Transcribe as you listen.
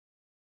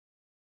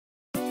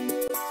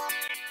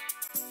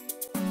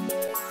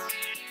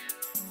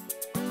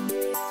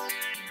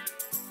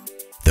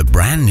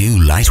brand new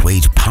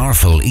lightweight,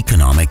 powerful,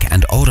 economic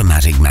and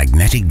automatic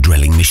magnetic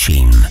drilling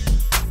machine.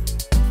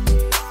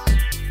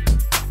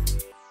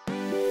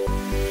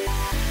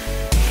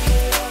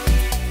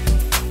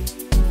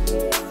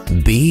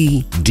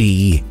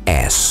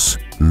 BDS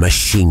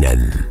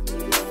Maschinen.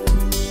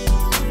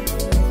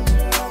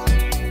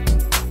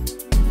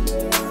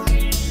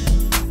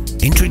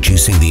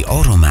 Introducing the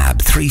AutoMAB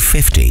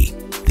 350,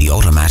 the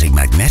automatic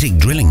magnetic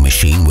drilling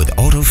machine with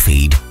auto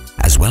feed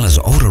as well as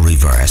auto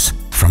reverse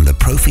from the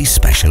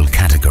ProfiSPEZIAL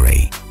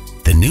category.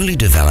 The newly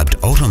developed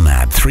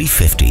AutoMAB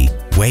 350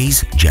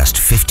 weighs just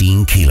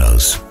 15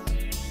 kilos.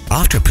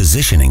 After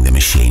positioning the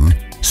machine,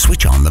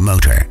 switch on the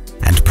motor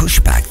and push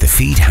back the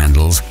feed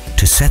handles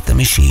to set the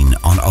machine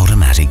on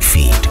automatic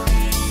feed.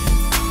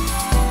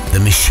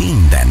 The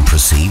machine then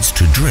proceeds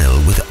to drill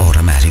with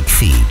automatic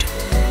feed.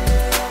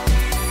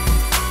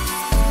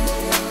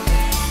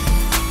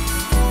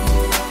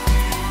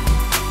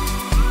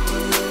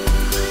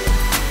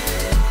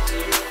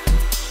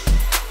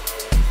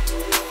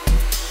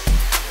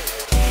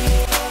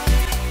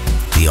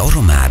 The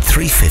AutoMAB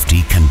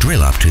 350 can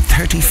drill up to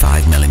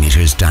 35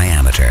 mm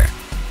diameter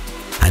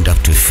and up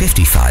to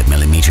 55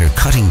 mm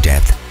cutting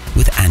depth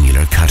with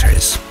annular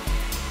cutters.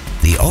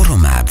 The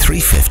AutoMAB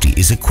 350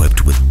 is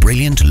equipped with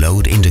brilliant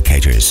load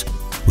indicators,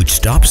 which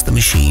stops the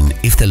machine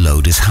if the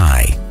load is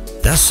high,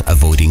 thus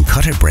avoiding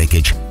cutter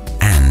breakage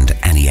and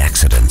any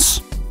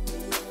accidents.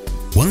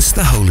 Once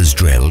the hole is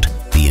drilled,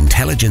 the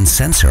intelligent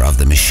sensor of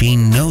the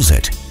machine knows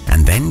it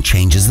and then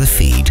changes the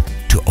feed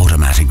to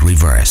automatic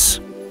reverse.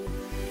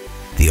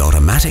 The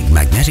automatic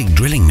magnetic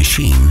drilling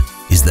machine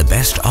is the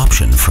best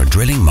option for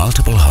drilling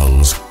multiple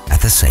holes at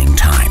the same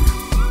time.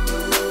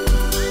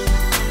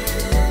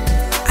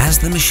 As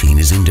the machine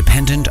is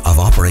independent of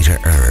operator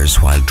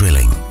errors while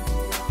drilling,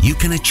 you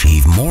can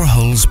achieve more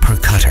holes per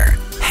cutter,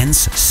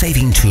 hence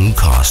saving tool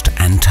cost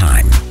and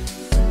time.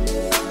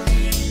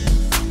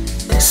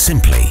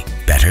 Simply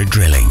better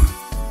drilling.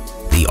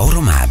 The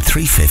AutoMAB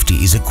 350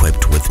 is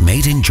equipped with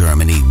made in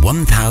Germany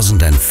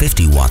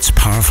 1050 watts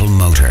powerful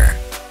motor,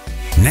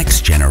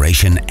 next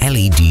generation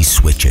LED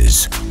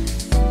switches,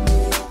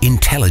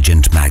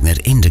 intelligent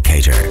magnet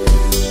indicator,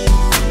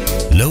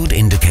 load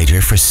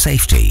indicator for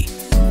safety,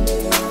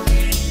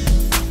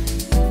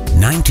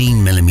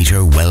 19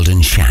 mm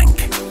Weldon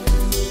shank,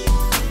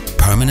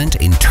 permanent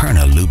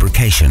internal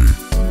lubrication,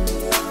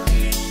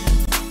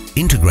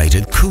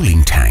 integrated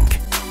cooling tank,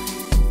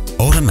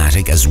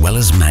 automatic as well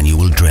as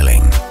manual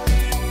drilling,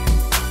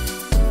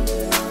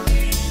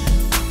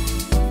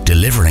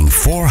 delivering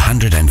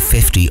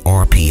 450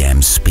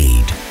 RPM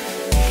speed.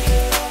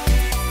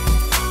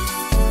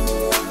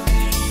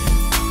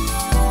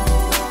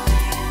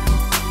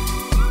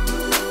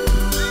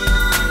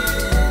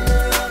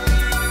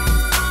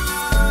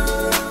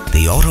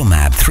 The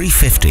AutoMAB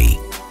 350,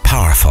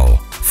 powerful,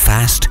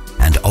 fast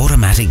and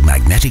automatic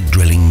magnetic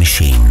drilling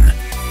machine.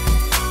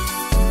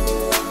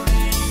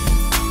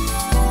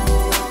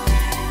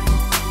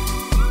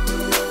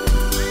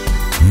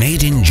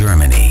 Made in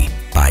Germany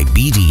by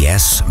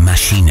BDS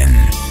Maschinen.